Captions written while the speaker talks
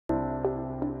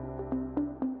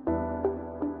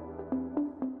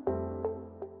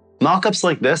Mockups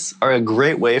like this are a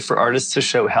great way for artists to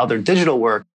show how their digital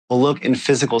work will look in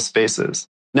physical spaces.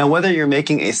 Now, whether you're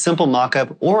making a simple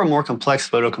mockup or a more complex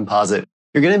photo composite,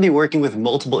 you're going to be working with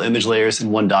multiple image layers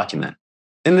in one document.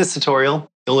 In this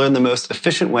tutorial, you'll learn the most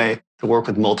efficient way to work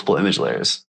with multiple image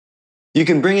layers. You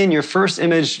can bring in your first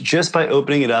image just by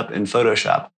opening it up in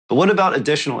Photoshop. But what about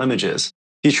additional images?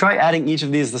 If you try adding each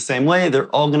of these the same way, they're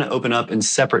all going to open up in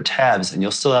separate tabs and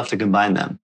you'll still have to combine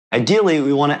them. Ideally,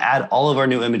 we want to add all of our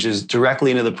new images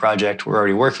directly into the project we're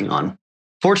already working on.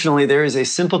 Fortunately, there is a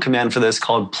simple command for this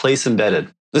called place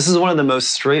embedded. This is one of the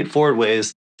most straightforward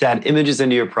ways to add images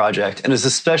into your project and is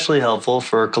especially helpful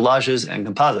for collages and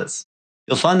composites.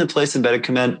 You'll find the place embedded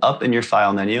command up in your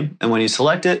file menu, and when you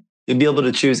select it, you'll be able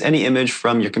to choose any image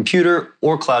from your computer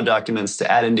or cloud documents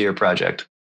to add into your project.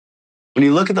 When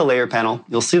you look at the layer panel,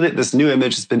 you'll see that this new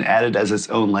image has been added as its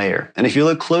own layer. And if you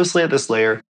look closely at this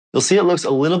layer, you'll see it looks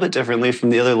a little bit differently from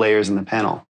the other layers in the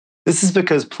panel. This is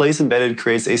because Place Embedded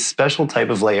creates a special type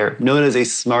of layer known as a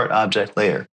Smart Object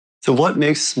layer. So what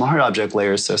makes Smart Object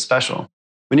layers so special?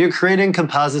 When you're creating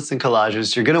composites and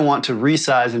collages, you're going to want to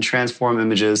resize and transform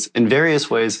images in various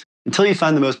ways until you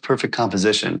find the most perfect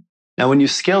composition. Now, when you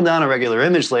scale down a regular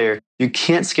image layer, you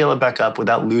can't scale it back up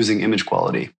without losing image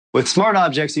quality. With Smart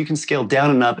Objects, you can scale down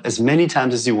and up as many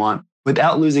times as you want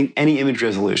without losing any image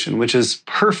resolution, which is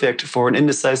perfect for an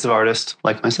indecisive artist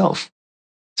like myself.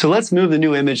 So let's move the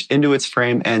new image into its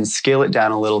frame and scale it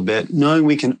down a little bit, knowing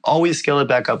we can always scale it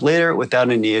back up later without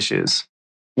any issues.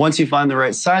 Once you find the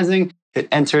right sizing, hit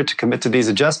Enter to commit to these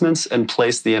adjustments and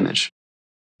place the image.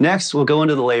 Next, we'll go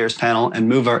into the Layers panel and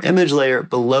move our image layer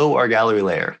below our gallery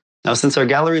layer. Now, since our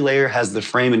gallery layer has the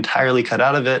frame entirely cut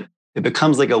out of it, it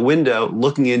becomes like a window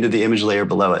looking into the image layer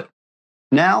below it.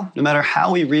 Now, no matter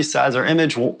how we resize our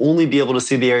image, we'll only be able to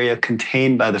see the area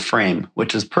contained by the frame,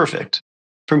 which is perfect.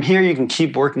 From here, you can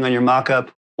keep working on your mockup,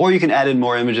 or you can add in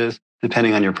more images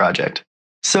depending on your project.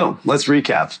 So let's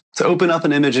recap. To open up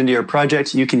an image into your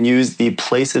project, you can use the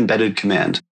Place Embedded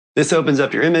command. This opens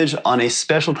up your image on a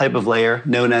special type of layer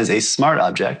known as a Smart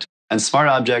Object, and Smart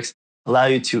Objects allow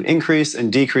you to increase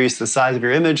and decrease the size of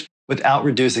your image without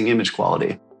reducing image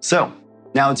quality. So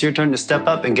now it's your turn to step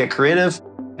up and get creative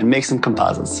and make some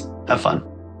composites. Have fun.